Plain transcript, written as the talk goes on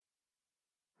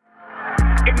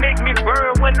It make me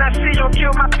burn when I see them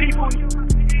kill my people.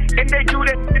 And they do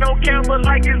that on camera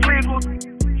like it's legal.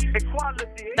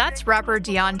 Equality. That's rapper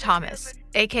Deon Thomas,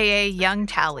 aka Young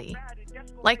Tally.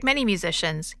 Like many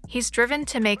musicians, he's driven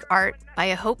to make art by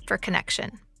a hope for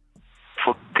connection.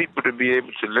 For people to be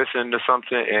able to listen to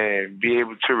something and be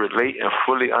able to relate and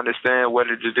fully understand what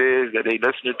it is that they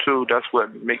listen to, that's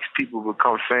what makes people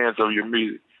become fans of your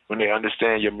music, when they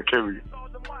understand your material.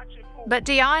 But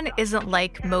Deon isn't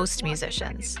like most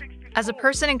musicians. As a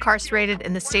person incarcerated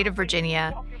in the state of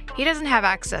Virginia, he doesn't have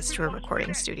access to a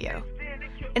recording studio.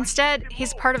 Instead,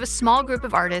 he's part of a small group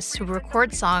of artists who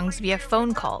record songs via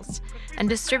phone calls and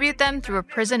distribute them through a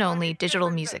prison-only digital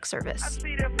music service.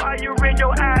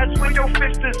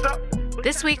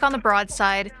 This week on The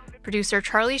Broadside, producer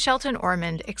Charlie Shelton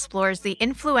Ormond explores the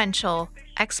influential,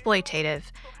 exploitative,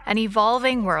 and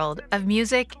evolving world of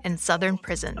music in Southern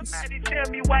prisons.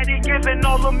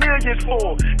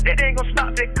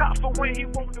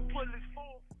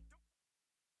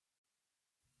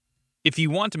 If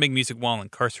you want to make music while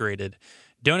incarcerated,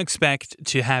 don't expect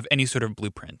to have any sort of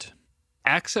blueprint.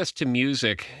 Access to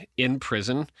music in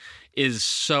prison is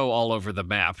so all over the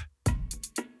map.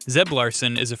 Zeb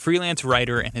Larson is a freelance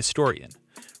writer and historian.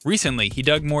 Recently, he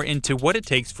dug more into what it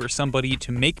takes for somebody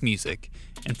to make music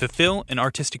and fulfill an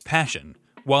artistic passion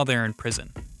while they're in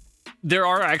prison. There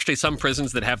are actually some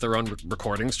prisons that have their own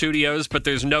recording studios, but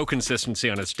there's no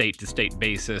consistency on a state-to-state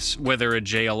basis, whether a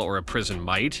jail or a prison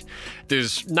might.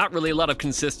 There's not really a lot of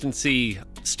consistency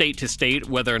state-to-state,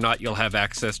 whether or not you'll have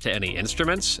access to any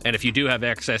instruments, and if you do have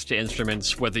access to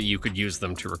instruments, whether you could use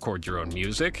them to record your own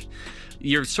music.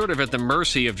 You're sort of at the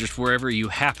mercy of just wherever you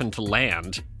happen to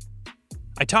land.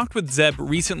 I talked with Zeb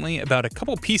recently about a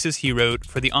couple pieces he wrote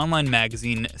for the online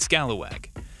magazine Scalawag.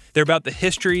 They're about the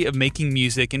history of making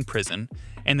music in prison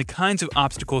and the kinds of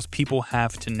obstacles people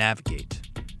have to navigate.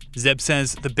 Zeb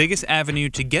says the biggest avenue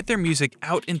to get their music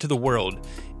out into the world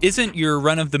isn't your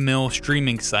run-of-the-mill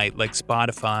streaming site like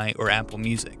Spotify or Apple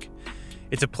Music.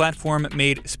 It's a platform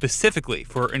made specifically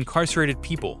for incarcerated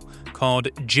people called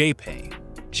JPay.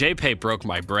 JPay broke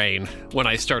my brain when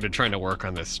I started trying to work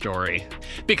on this story,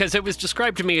 because it was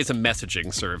described to me as a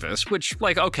messaging service, which,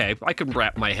 okay, I can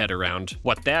wrap my head around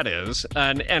what that is.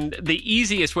 And the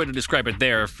easiest way to describe it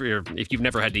there, if you've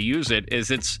never had to use it, is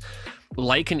it's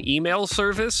like an email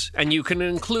service, and you can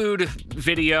include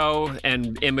video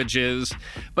and images.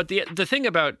 But the thing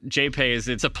about JPay is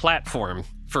it's a platform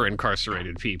for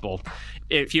incarcerated people.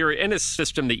 If you're in a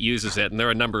system that uses it, and there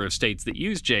are a number of states that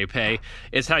use JPay,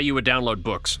 it's how you would download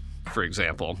books, for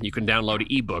example. You can download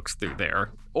ebooks through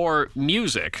there. Or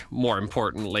music, more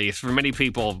importantly. For many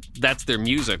people, that's their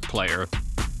music player.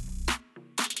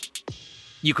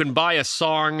 You can buy a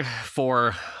song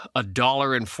for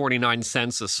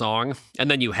 $1.49 a song,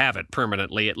 and then you have it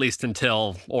permanently, at least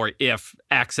until or if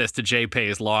access to JPay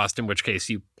is lost, in which case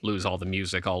you lose all the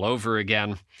music all over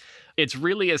again. It's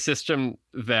really a system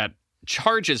that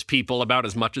charges people about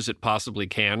as much as it possibly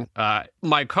can.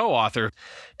 My co-author,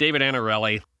 David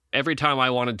Anarelli, every time I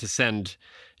wanted to send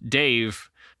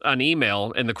Dave an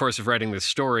email in the course of writing this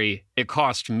story, it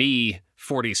cost me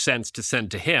 40 cents to send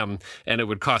to him, and it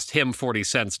would cost him 40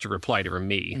 cents to reply to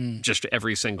me, just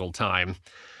every single time.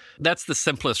 That's the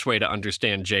simplest way to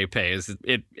understand JPay, is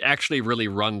it actually really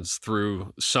runs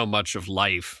through so much of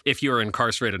life if you're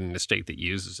incarcerated in a state that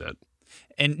uses it.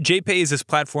 And JPay is this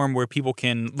platform where people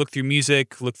can look through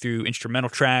music, look through instrumental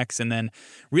tracks, and then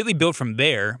really build from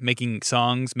there, making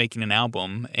songs, making an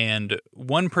album. And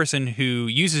one person who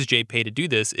uses JPay to do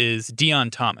this is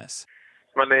Deon Thomas.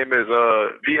 My name is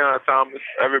Deon Thomas.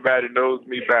 Everybody knows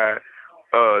me by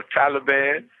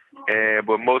Taliban,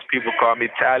 but most people call me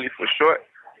Tally for short.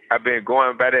 I've been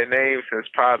going by that name since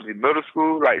probably middle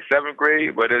school, like 7th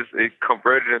grade, but it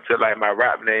converted into like my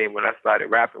rap name when I started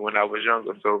rapping when I was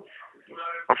younger. So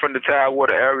I'm from the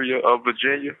Tidewater area of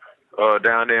Virginia,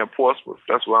 down there in Portsmouth.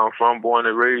 That's where I'm from, born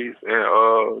and raised,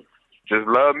 and just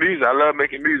love music. I love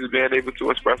making music, being able to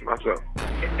express myself.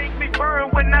 It makes me burn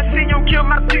when I see you kill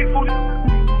my people,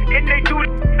 and they do it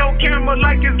on camera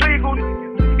like it's legal.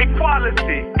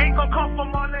 Equality ain't gonna come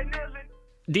from all that kneeling.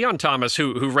 Deon Thomas,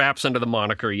 who raps under the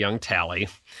moniker Young Tally,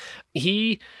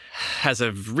 he has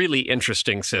a really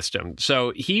interesting system.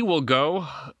 So he will go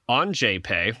on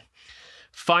JPay,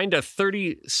 find a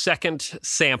 30-second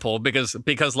sample,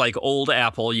 because like old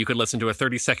Apple, you could listen to a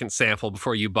 30-second sample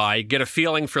before you buy, get a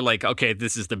feeling for okay,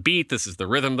 this is the beat, this is the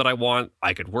rhythm that I want,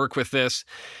 I could work with this.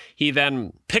 He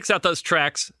then picks out those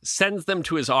tracks, sends them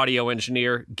to his audio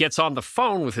engineer, gets on the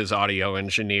phone with his audio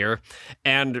engineer,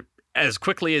 and as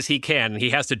quickly as he can.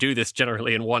 He has to do this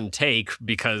generally in one take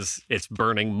because it's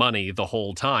burning money the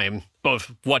whole time.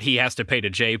 Both what he has to pay to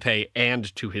JPay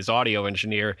and to his audio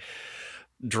engineer,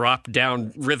 drop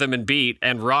down rhythm and beat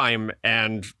and rhyme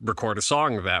and record a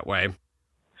song that way.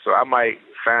 So I might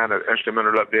find an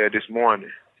instrumental up there this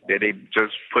morning that they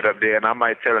just put up there, and I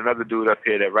might tell another dude up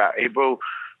here that rap, hey bro,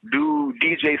 do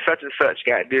DJ such and such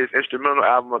got this instrumental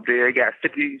album up there, got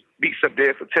 50 beats up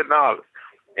there for $10.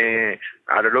 And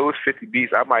out of those 50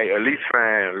 beats, I might at least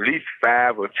find at least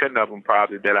 5 or 10 of them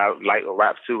probably that I like or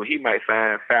rap to. And he might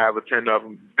find 5 or 10 of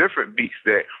them different beats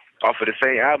that off of the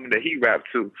same album that he rapped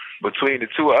to. Between the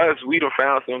two of us, we done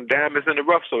found some diamonds in the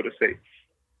rough, so to say.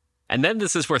 And then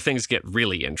this is where things get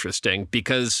really interesting,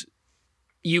 because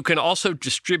you can also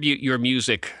distribute your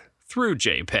music through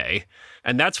JPay,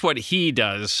 and that's what he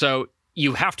does. So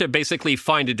you have to basically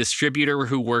find a distributor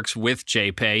who works with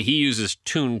JPay. He uses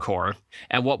TuneCore.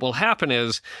 And what will happen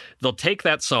is they'll take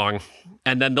that song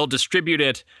and then they'll distribute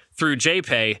it through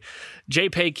JPay.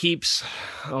 JPay keeps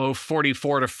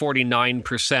 44 to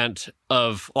 49%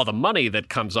 of all the money that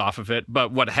comes off of it.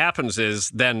 But what happens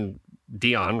is then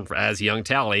Dion, as Young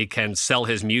Tally, can sell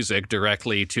his music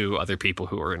directly to other people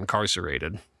who are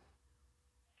incarcerated.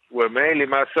 Well, mainly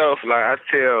myself, like I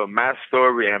tell my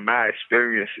story and my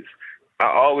experiences. I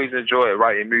always enjoy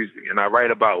writing music, and I write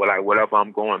about like whatever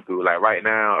I'm going through. Like right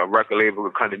now, a record label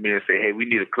would come to me and say, hey, we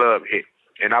need a club hit.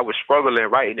 And I was struggling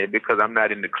writing it because I'm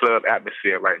not in the club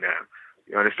atmosphere right now.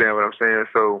 You understand what I'm saying?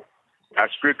 So I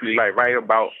strictly like write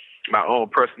about my own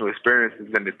personal experiences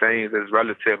and the things that's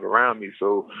relative around me.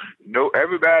 So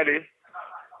everybody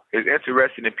is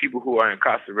interested in people who are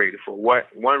incarcerated for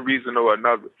one reason or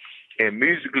another. And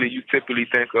musically, you typically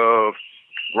think of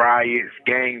riots,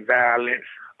 gang violence,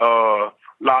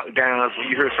 lockdowns. When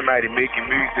you hear somebody making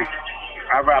music,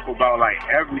 I rap about like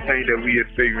everything that we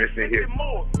experience in here.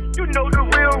 You know the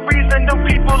real reason them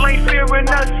people ain't fearing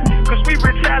us, cause we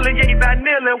retaliate by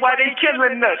kneeling while they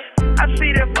killing us. I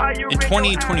see that fire. In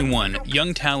 2021,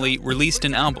 Young Tally released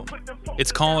an album.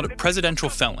 It's called Presidential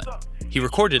Felon. He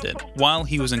recorded it while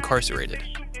he was incarcerated.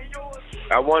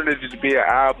 I wanted it to be an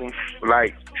album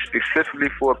like specifically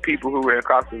for people who were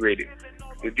incarcerated.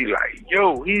 It'd be like,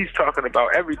 yo, he's talking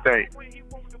about everything.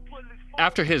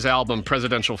 After his album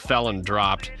Presidential Felon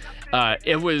dropped,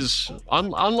 it was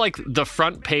on like the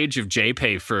front page of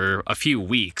JPay for a few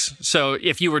weeks. So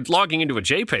if you were logging into a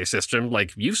JPay system,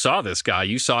 like you saw this guy,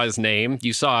 you saw his name,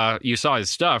 you saw his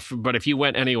stuff. But if you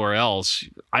went anywhere else,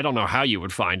 I don't know how you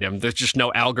would find him. There's just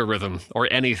no algorithm or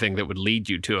anything that would lead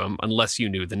you to him unless you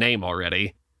knew the name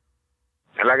already.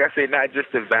 And like I said, not just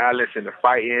the violence and the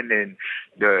fighting and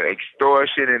the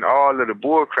extortion and all of the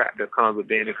bull crap that comes with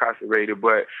being incarcerated,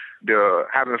 but the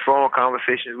having phone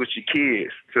conversations with your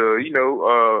kids, to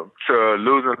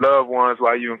losing loved ones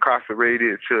while you're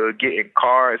incarcerated, to getting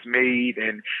cars made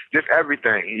and just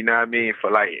everything, you know what I mean?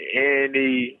 For like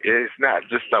it's not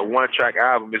just a one-track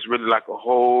album, it's really like a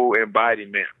whole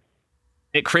embodiment.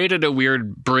 It created a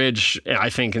weird bridge, I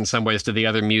think, in some ways to the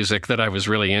other music that I was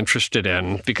really interested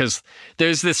in, because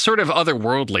there's this sort of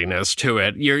otherworldliness to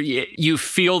it. You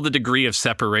feel the degree of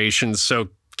separation so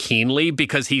keenly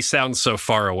because he sounds so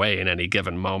far away in any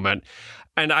given moment.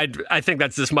 And I think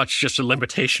that's as much just a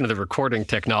limitation of the recording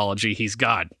technology he's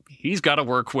got. He's got to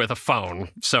work with a phone,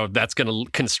 so that's going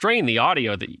to constrain the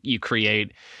audio that you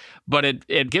create. But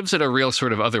it gives it a real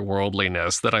sort of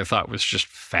otherworldliness that I thought was just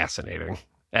fascinating.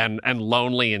 And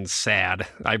lonely and sad.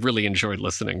 I really enjoyed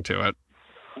listening to it.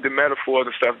 The metaphor,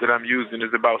 the stuff that I'm using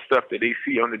is about stuff that they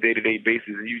see on a day-to-day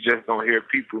basis, and you just don't hear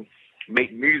people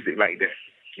make music like that.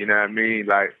 You know what I mean?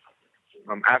 Like,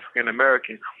 I'm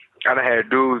African-American. I done had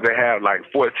dudes that have like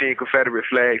 14 Confederate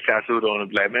flags tattooed on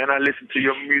them. Like, man, I listen to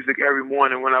your music every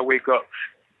morning when I wake up,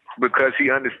 because he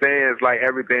understands like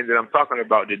everything that I'm talking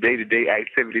about, the day-to-day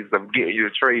activities of getting your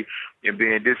tray and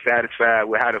being dissatisfied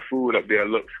with how the food up there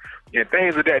looks and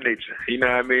things of that nature. You know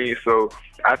what I mean? So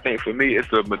I think for me, it's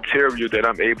the material that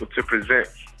I'm able to present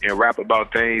and rap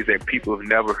about things that people have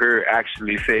never heard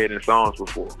actually said in songs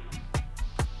before.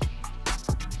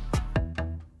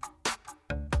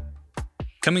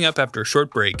 Coming up after a short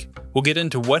break, we'll get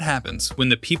into what happens when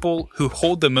the people who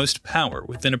hold the most power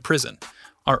within a prison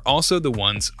are also the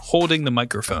ones holding the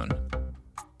microphone.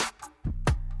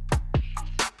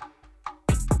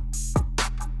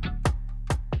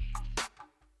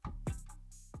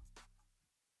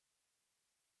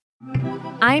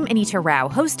 I'm Anita Rao,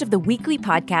 host of the weekly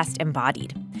podcast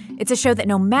Embodied. It's a show that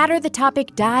no matter the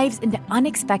topic dives into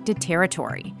unexpected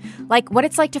territory, like what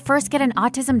it's like to first get an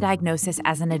autism diagnosis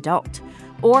as an adult,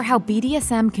 or how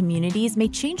BDSM communities may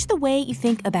change the way you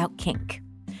think about kink.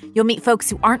 You'll meet folks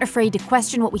who aren't afraid to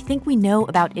question what we think we know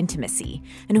about intimacy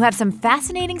and who have some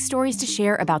fascinating stories to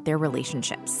share about their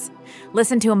relationships.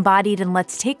 Listen to Embodied and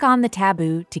let's take on the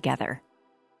taboo together.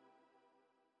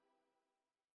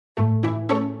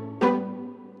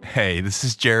 Hey, this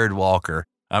is Jared Walker.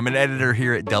 I'm an editor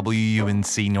here at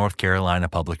WUNC North Carolina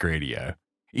Public Radio.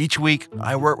 Each week,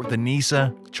 I work with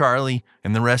Anissa, Charlie,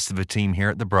 and the rest of the team here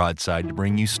at The Broadside to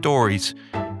bring you stories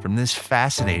from this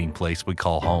fascinating place we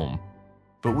call home.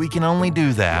 But we can only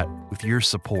do that with your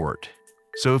support.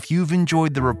 So if you've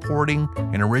enjoyed the reporting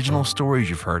and original stories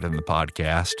you've heard in the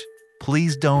podcast,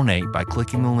 please donate by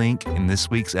clicking the link in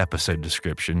this week's episode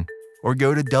description, or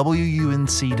go to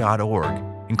WUNC.org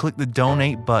and click the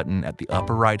donate button at the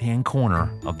upper right-hand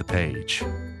corner of the page.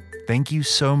 Thank you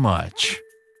so much.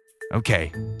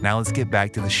 Okay, now let's get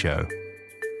back to the show.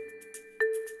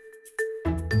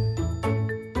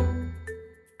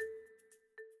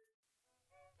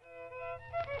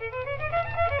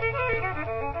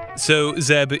 So,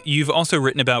 Zeb, you've also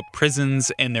written about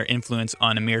prisons and their influence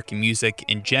on American music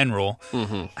in general.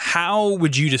 Mm-hmm. How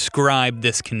would you describe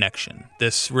this connection,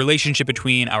 this relationship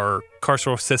between our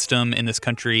carceral system in this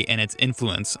country and its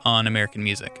influence on American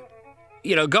music?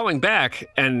 You know, going back,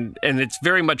 and it's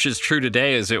very much as true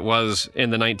today as it was in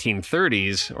the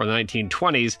 1930s or the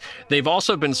 1920s, they've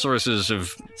also been sources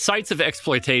of sites of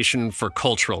exploitation for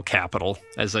cultural capital,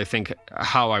 as I think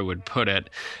how I would put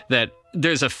it, that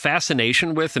there's a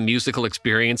fascination with the musical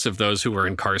experience of those who were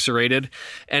incarcerated,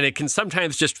 and it can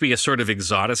sometimes just be a sort of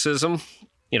exoticism.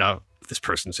 You know, this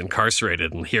person's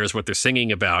incarcerated and here's what they're singing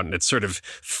about, and it's sort of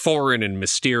foreign and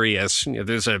mysterious. You know,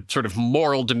 there's a sort of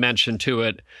moral dimension to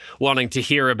it, wanting to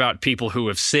hear about people who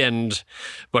have sinned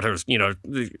but are, you know,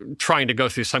 trying to go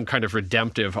through some kind of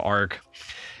redemptive arc.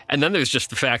 And then there's just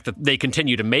the fact that they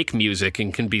continue to make music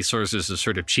and can be sources of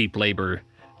sort of cheap labor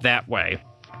that way.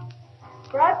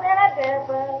 Crossing a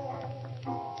desert,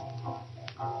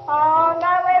 on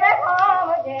my way back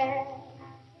home again.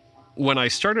 When I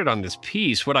started on this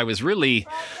piece, what I was really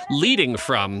leading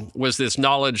from was this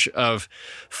knowledge of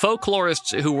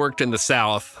folklorists who worked in the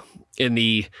South in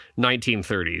the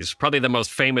 1930s, probably the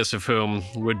most famous of whom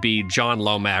would be John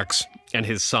Lomax and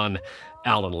his son,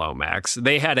 Alan Lomax.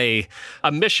 They had a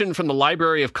mission from the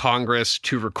Library of Congress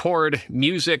to record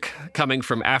music coming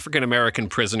from African-American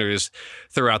prisoners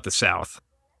throughout the South.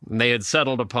 And they had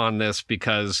settled upon this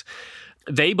because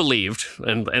they believed,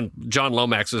 and John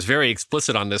Lomax was very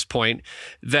explicit on this point,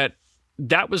 that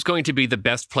that was going to be the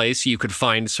best place you could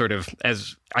find sort of,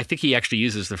 as I think he actually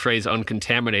uses the phrase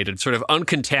uncontaminated, sort of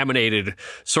uncontaminated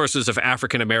sources of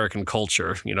African-American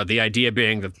culture. You know, the idea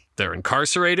being that they're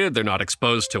incarcerated, they're not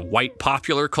exposed to white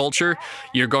popular culture.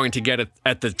 You're going to get it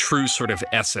at the true sort of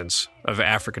essence of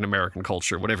African-American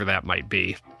culture, whatever that might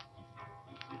be.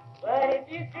 But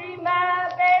if you see my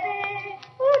baby,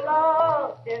 oh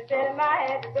Lord, just tell my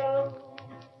head to go.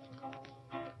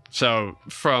 So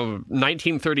from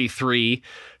 1933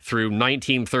 through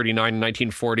 1939 and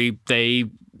 1940, they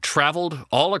traveled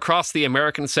all across the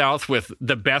American South with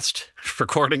the best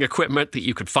recording equipment that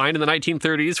you could find in the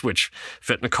 1930s, which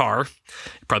fit in a car.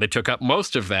 It probably took up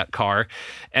most of that car.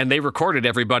 And they recorded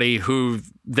everybody who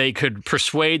they could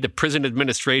persuade the prison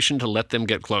administration to let them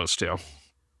get close to.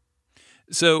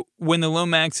 So when the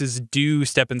Lomaxes do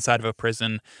step inside of a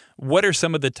prison, what are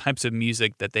some of the types of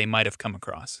music that they might have come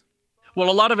across? Well,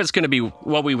 a lot of it's going to be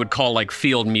what we would call like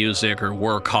field music or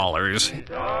work hollers.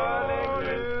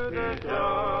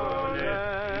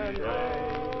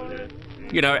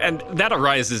 You know, and that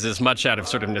arises as much out of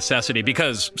sort of necessity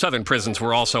because Southern prisons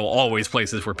were also always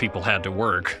places where people had to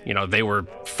work. You know, they were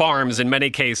farms in many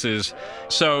cases.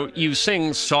 So you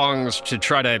sing songs to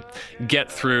try to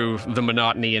get through the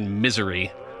monotony and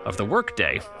misery of the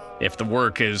workday. If the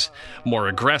work is more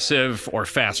aggressive or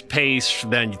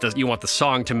fast-paced, then you want the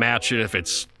song to match it. If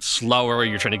it's slower,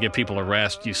 you're trying to give people a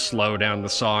rest, you slow down the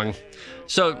song.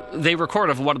 So they record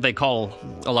of what they call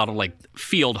a lot of like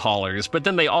field hollers, but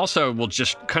then they also will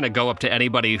just kind of go up to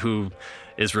anybody who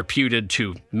is reputed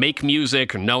to make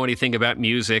music or know anything about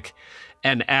music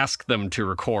and ask them to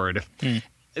record.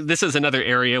 This is another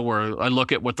area where I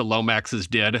look at what the Lomaxes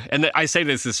did. And I say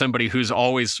this as somebody who's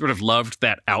always sort of loved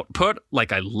that output.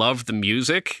 Like, I love the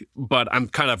music, but I'm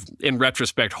kind of, in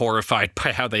retrospect, horrified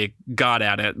by how they got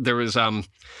at it. There was a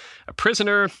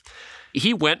prisoner.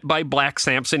 He went by Black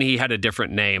Samson. He had a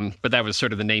different name, but that was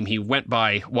sort of the name he went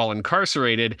by while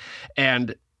incarcerated.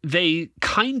 And they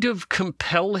kind of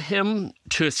compel him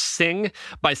to sing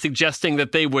by suggesting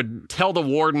that they would tell the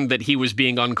warden that he was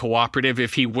being uncooperative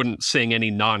if he wouldn't sing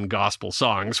any non-gospel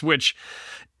songs, which,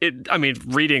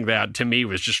 reading that to me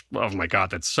was just, oh my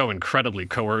God, that's so incredibly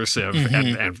coercive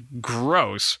and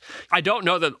gross. I don't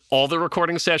know that all the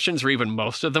recording sessions, or even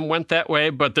most of them, went that way,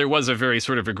 but there was a very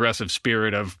sort of aggressive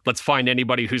spirit of, let's find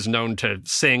anybody who's known to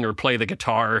sing or play the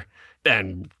guitar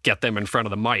and get them in front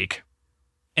of the mic.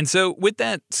 And so with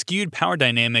that skewed power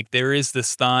dynamic, there is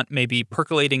this thought maybe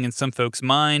percolating in some folks'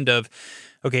 mind of,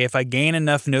 okay, if I gain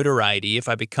enough notoriety, if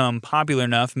I become popular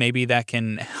enough, maybe that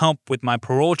can help with my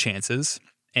parole chances.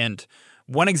 And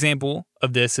one example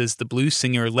of this is the blues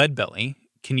singer Leadbelly.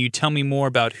 Can you tell me more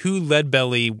about who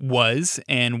Leadbelly was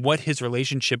and what his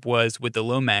relationship was with the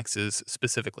Lomaxes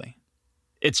specifically?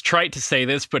 It's trite to say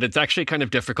this, but it's actually kind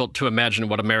of difficult to imagine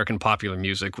what American popular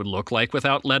music would look like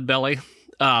without Leadbelly.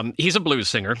 He's a blues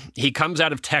singer. He comes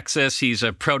out of Texas. He's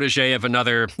a protege of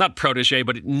another, not protege,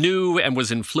 but knew and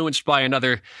was influenced by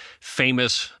another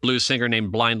famous blues singer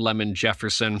named Blind Lemon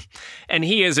Jefferson. And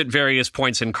he is at various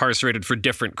points incarcerated for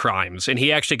different crimes. And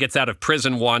he actually gets out of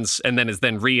prison once and then is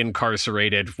then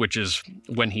reincarcerated, which is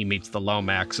when he meets the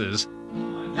Lomaxes.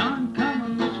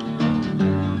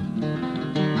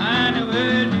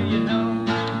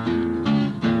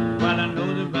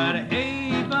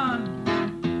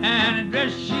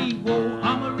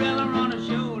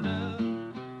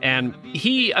 And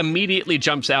he immediately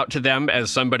jumps out to them as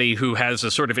somebody who has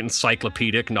a sort of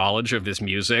encyclopedic knowledge of this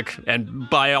music. And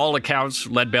by all accounts,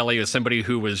 Leadbelly is somebody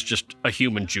who was just a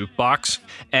human jukebox.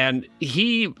 And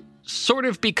he sort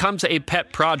of becomes a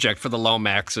pet project for the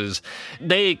Lomaxes.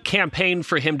 They campaign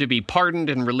for him to be pardoned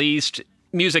and released.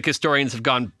 Music historians have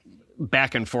gone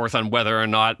back and forth on whether or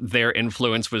not their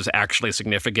influence was actually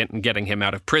significant in getting him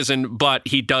out of prison, but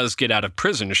he does get out of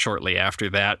prison shortly after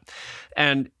that.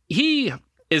 And he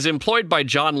is employed by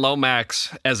John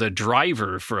Lomax as a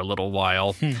driver for a little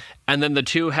while, and then the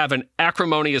two have an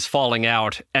acrimonious falling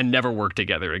out and never work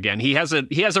together again. He has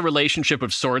a relationship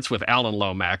of sorts with Alan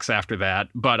Lomax after that,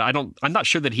 but I'm not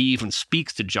sure that he even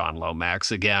speaks to John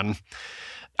Lomax again.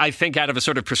 I think out of a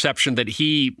sort of perception that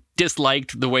he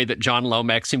disliked the way that John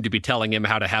Lomax seemed to be telling him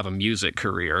how to have a music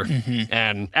career.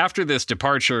 And after this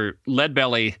departure,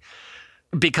 Leadbelly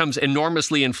becomes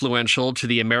enormously influential to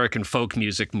the American folk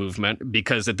music movement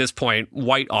because at this point,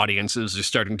 white audiences are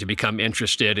starting to become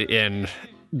interested in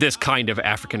this kind of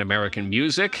African-American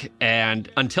music. And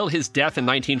until his death in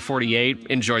 1948,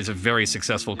 enjoys a very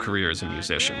successful career as a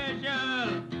musician.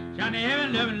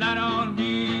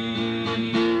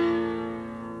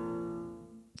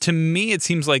 To me, it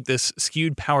seems like this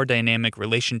skewed power dynamic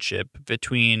relationship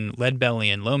between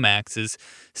Leadbelly and Lomax is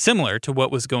similar to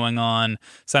what was going on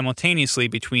simultaneously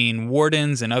between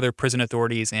wardens and other prison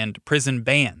authorities and prison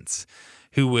bands,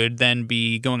 who would then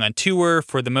be going on tour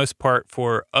for the most part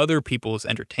for other people's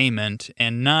entertainment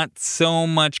and not so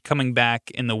much coming back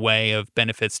in the way of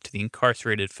benefits to the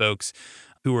incarcerated folks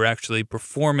who were actually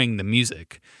performing the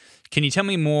music. Can you tell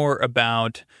me more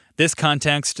about this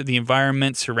context, the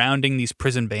environment surrounding these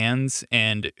prison bands,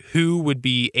 and who would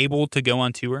be able to go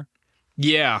on tour?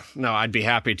 Yeah, no, I'd be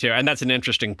happy to. And that's an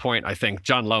interesting point, I think.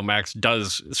 John Lomax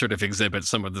does sort of exhibit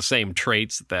some of the same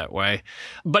traits that way.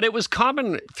 But it was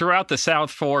common throughout the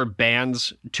South for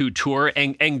bands to tour.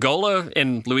 Angola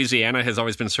in Louisiana has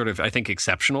always been sort of, I think,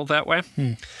 exceptional that way.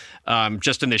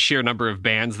 Just in the sheer number of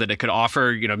bands that it could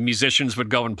offer. You know, musicians would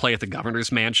go and play at the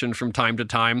governor's mansion from time to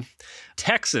time.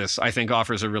 Texas, I think,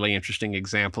 offers a really interesting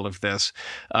example of this.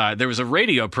 There was a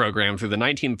radio program through the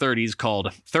 1930s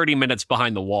called 30 Minutes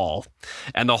Behind the Wall.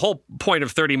 And the whole point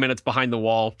of 30 Minutes Behind the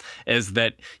Wall is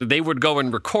that they would go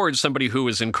and record somebody who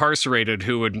was incarcerated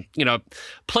who would, you know,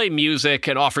 play music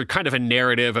and offer kind of a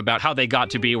narrative about how they got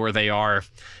to be where they are.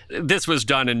 This was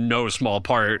done in no small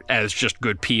part as just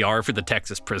good PR for the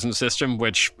Texas prison system,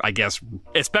 which I guess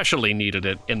especially needed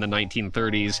it in the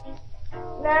 1930s.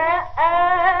 Now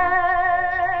I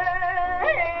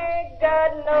ain't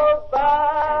got nobody,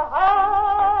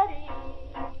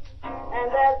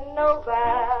 and there's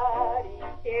nobody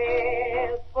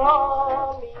cares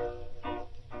for me.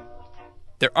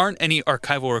 There aren't any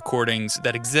archival recordings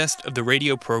that exist of the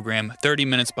radio program 30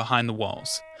 Minutes Behind the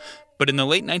Walls. But in the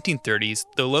late 1930s,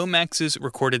 the Lomaxes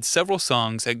recorded several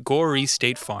songs at Goree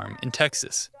State Farm in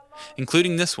Texas,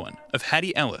 including this one of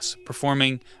Hattie Ellis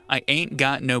performing I Ain't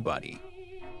Got Nobody.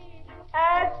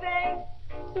 I sing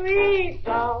sweet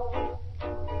songs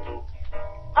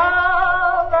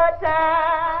all the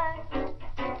time.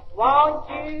 Won't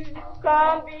you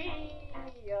come be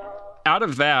Out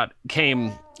of that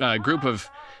came a group of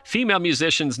female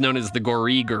musicians known as the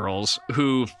Goree Girls,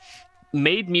 who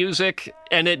made music,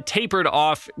 and it tapered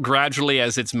off gradually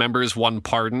as its members won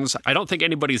pardons. I don't think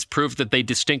anybody's proved that they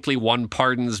distinctly won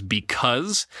pardons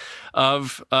because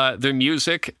of their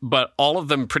music, but all of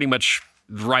them pretty much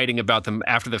writing about them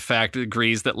after the fact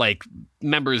agrees that like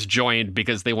members joined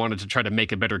because they wanted to try to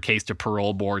make a better case to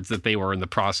parole boards that they were in the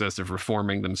process of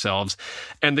reforming themselves.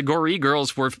 And the Goree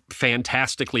Girls were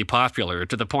fantastically popular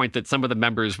to the point that some of the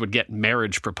members would get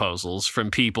marriage proposals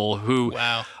from people who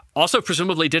also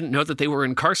presumably didn't know that they were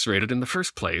incarcerated in the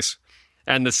first place.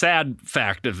 And the sad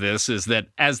fact of this is that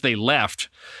as they left,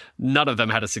 none of them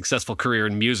had a successful career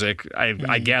in music.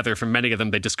 I gather from many of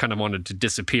them, they just kind of wanted to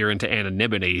disappear into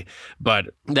anonymity. But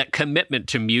that commitment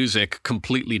to music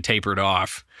completely tapered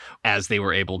off as they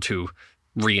were able to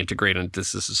reintegrate into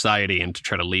society and to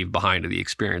try to leave behind the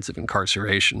experience of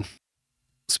incarceration.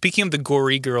 Speaking of the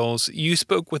Goree Girls, you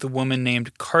spoke with a woman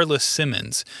named Carla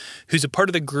Simmons, who's a part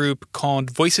of the group called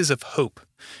Voices of Hope.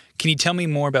 Can you tell me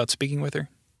more about speaking with her?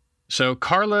 So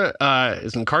Carla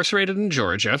is incarcerated in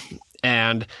Georgia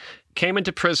and came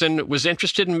into prison, was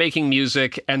interested in making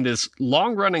music, and this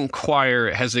long-running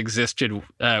choir has existed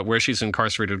where she's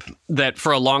incarcerated that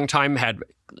for a long time had,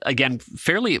 again,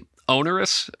 fairly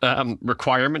onerous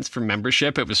requirements for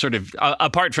membership. It was sort of,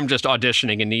 apart from just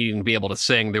auditioning and needing to be able to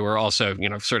sing, there were also,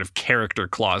 sort of character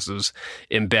clauses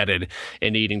embedded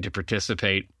in needing to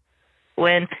participate.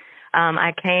 When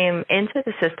I came into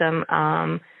the system,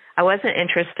 I wasn't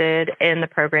interested in the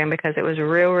program because it was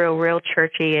real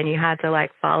churchy, and you had to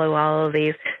follow all of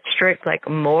these strict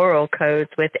moral codes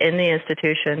within the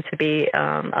institution to be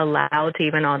allowed to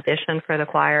even audition for the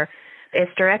choir.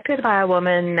 It's directed by a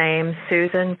woman named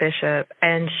Susan Bishop,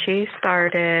 and she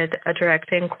started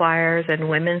directing choirs in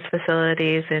women's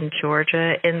facilities in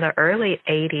Georgia in the early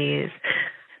 80s.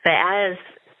 But as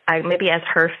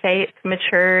her faith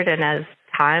matured and as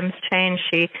times changed,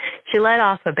 she let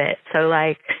off a bit. So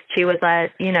she would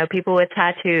let people with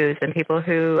tattoos and people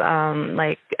who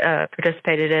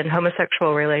participated in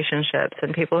homosexual relationships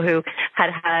and people who had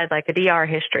a DR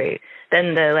history.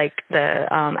 Then the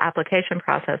application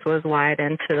process was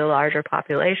widened to the larger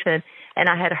population. And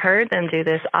I had heard them do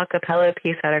this a cappella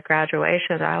piece at a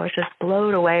graduation that I was just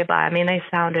blown away by. I mean, they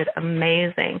sounded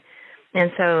amazing. And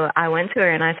so I went to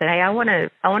her and I said, hey, I want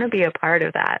to be a part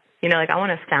of that. I want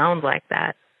to sound like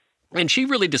that. And she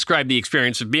really described the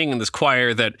experience of being in this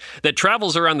choir that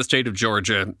travels around the state of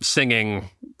Georgia singing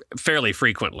fairly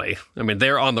frequently. I mean,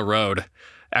 they're on the road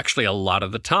actually a lot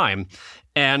of the time.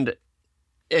 And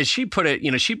as she put it,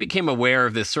 she became aware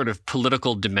of this sort of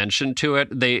political dimension to it.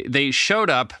 They showed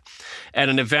up at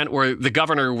an event where the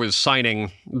governor was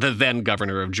signing, the then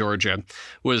governor of Georgia,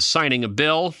 was signing a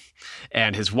bill,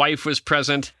 and his wife was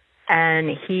present.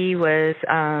 And he was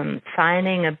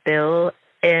signing a bill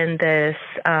in this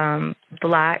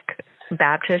Black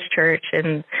Baptist church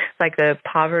in the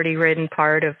poverty-ridden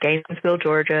part of Gainesville,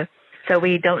 Georgia. So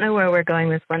we don't know where we're going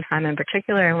this one time in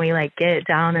particular, and we get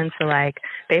down into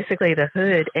basically the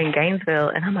hood in Gainesville,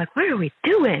 and I'm like, what are we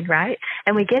doing, right?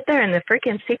 And we get there, and the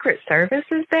freaking Secret Service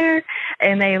is there,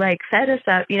 and they set us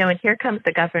up, and here comes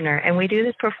the governor, and we do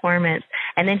this performance,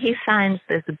 and then he signs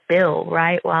this bill,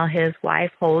 right, while his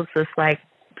wife holds this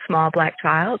small black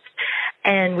child,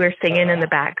 and we're singing in the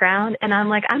background, and I'm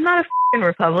like, I'm not a freaking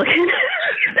Republican.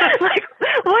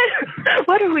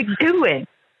 What are we doing?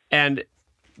 And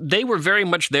they were very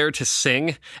much there to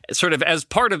sing, sort of as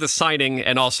part of the signing,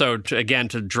 and also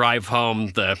to drive home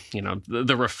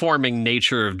the reforming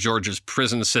nature of Georgia's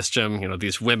prison system.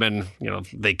 These women,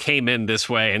 they came in this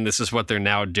way, and this is what they're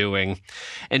now doing.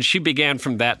 And she began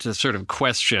from that to sort of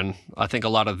question, I think, a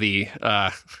lot of the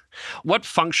what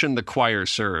function the choir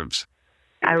serves.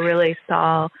 I really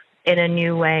saw in a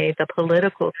new way the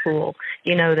political tool,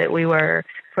 that we were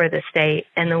for the state,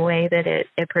 and the way that it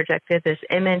projected this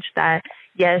image that,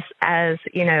 yes, as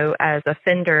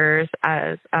offenders,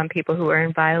 as people who were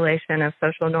in violation of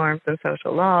social norms and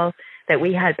social laws, that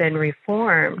we had been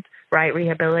reformed, right,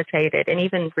 rehabilitated, and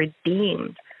even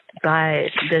redeemed by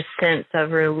this sense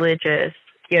of religious,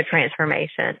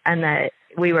 transformation, and that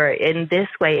we were in this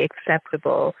way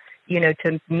acceptable,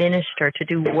 to minister, to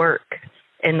do work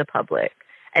in the public.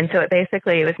 And so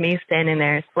it was me standing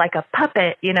there like a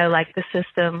puppet, the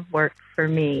system worked for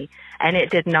me. And it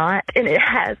did not, and it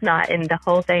has not, and the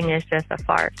whole thing is just a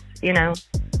farce,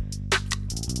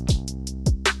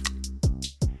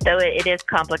 So it is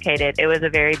complicated. It was a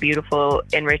very beautiful,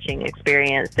 enriching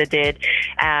experience that did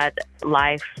add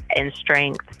life and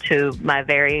strength to my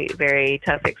very, very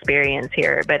tough experience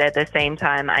here. But at the same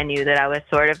time, I knew that I was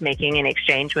sort of making an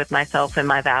exchange with myself and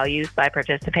my values by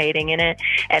participating in it.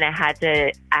 And I had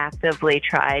to actively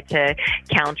try to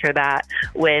counter that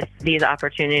with these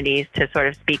opportunities to sort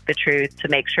of speak the truth, to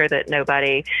make sure that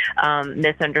nobody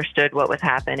misunderstood what was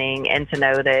happening, and to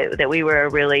know that we were a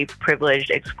really privileged,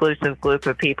 exclusive group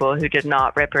of people who did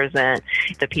not represent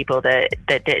the people that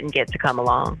didn't get to come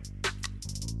along.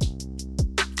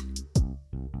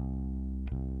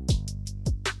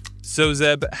 So,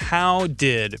 Zeb, how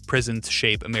did prisons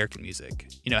shape American music?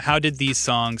 How did these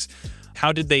songs,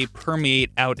 how did they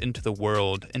permeate out into the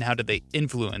world, and how did they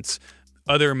influence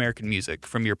other American music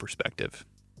from your perspective?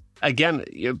 Again,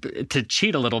 to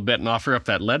cheat a little bit and offer up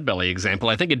that Leadbelly example,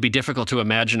 I think it'd be difficult to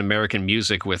imagine American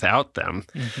music without them,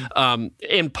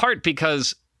 in part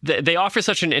because they offer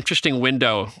such an interesting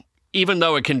window, even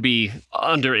though it can be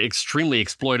under extremely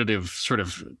exploitative sort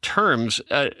of terms,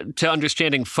 to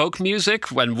understanding folk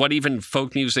music and what even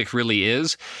folk music really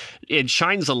is. It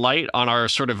shines a light on our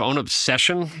sort of own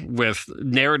obsession with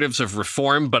narratives of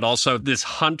reform, but also this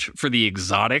hunt for the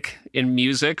exotic in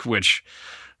music, which,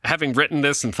 having written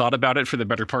this and thought about it for the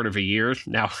better part of a year,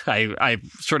 now I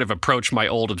sort of approach my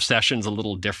old obsessions a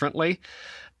little differently.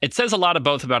 It says a lot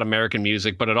both about American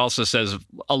music, but it also says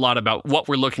a lot about what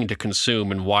we're looking to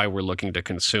consume and why we're looking to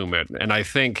consume it. And I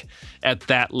think at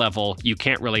that level, you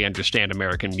can't really understand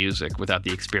American music without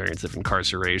the experience of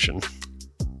incarceration.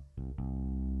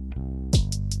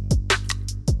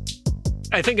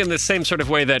 I think in the same sort of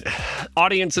way that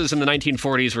audiences in the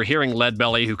 1940s were hearing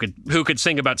Leadbelly, who could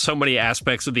sing about so many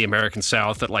aspects of the American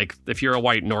South that, like, if you're a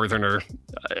white Northerner,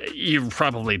 you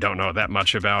probably don't know that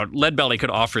much about. Leadbelly could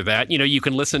offer that. You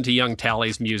can listen to Young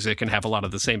Tally's music and have a lot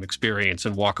of the same experience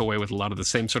and walk away with a lot of the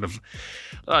same sort of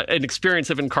an experience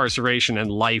of incarceration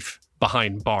and life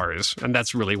behind bars. And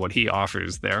that's really what he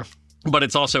offers there. But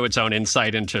it's also its own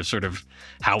insight into sort of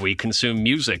how we consume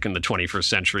music in the 21st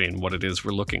century and what it is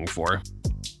we're looking for.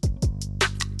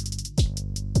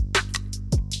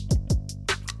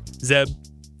 Zeb,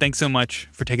 thanks so much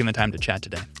for taking the time to chat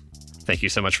today. Thank you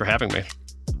so much for having me.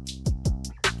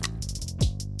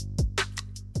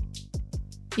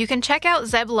 You can check out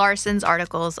Zeb Larson's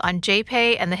articles on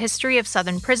JPay and the history of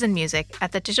Southern prison music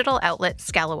at the digital outlet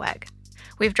Scalawag.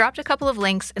 We've dropped a couple of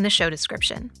links in the show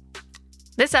description.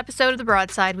 This episode of The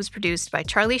Broadside was produced by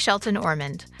Charlie Shelton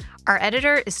Ormond. Our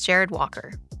editor is Jared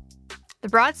Walker. The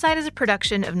Broadside is a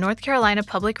production of North Carolina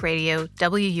Public Radio,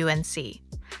 WUNC.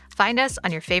 Find us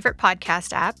on your favorite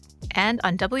podcast app and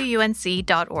on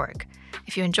WUNC.org.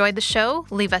 If you enjoyed the show,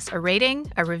 leave us a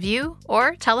rating, a review,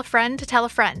 or tell a friend to tell a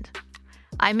friend.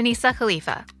 I'm Anissa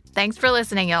Khalifa. Thanks for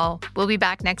listening, y'all. We'll be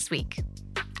back next week.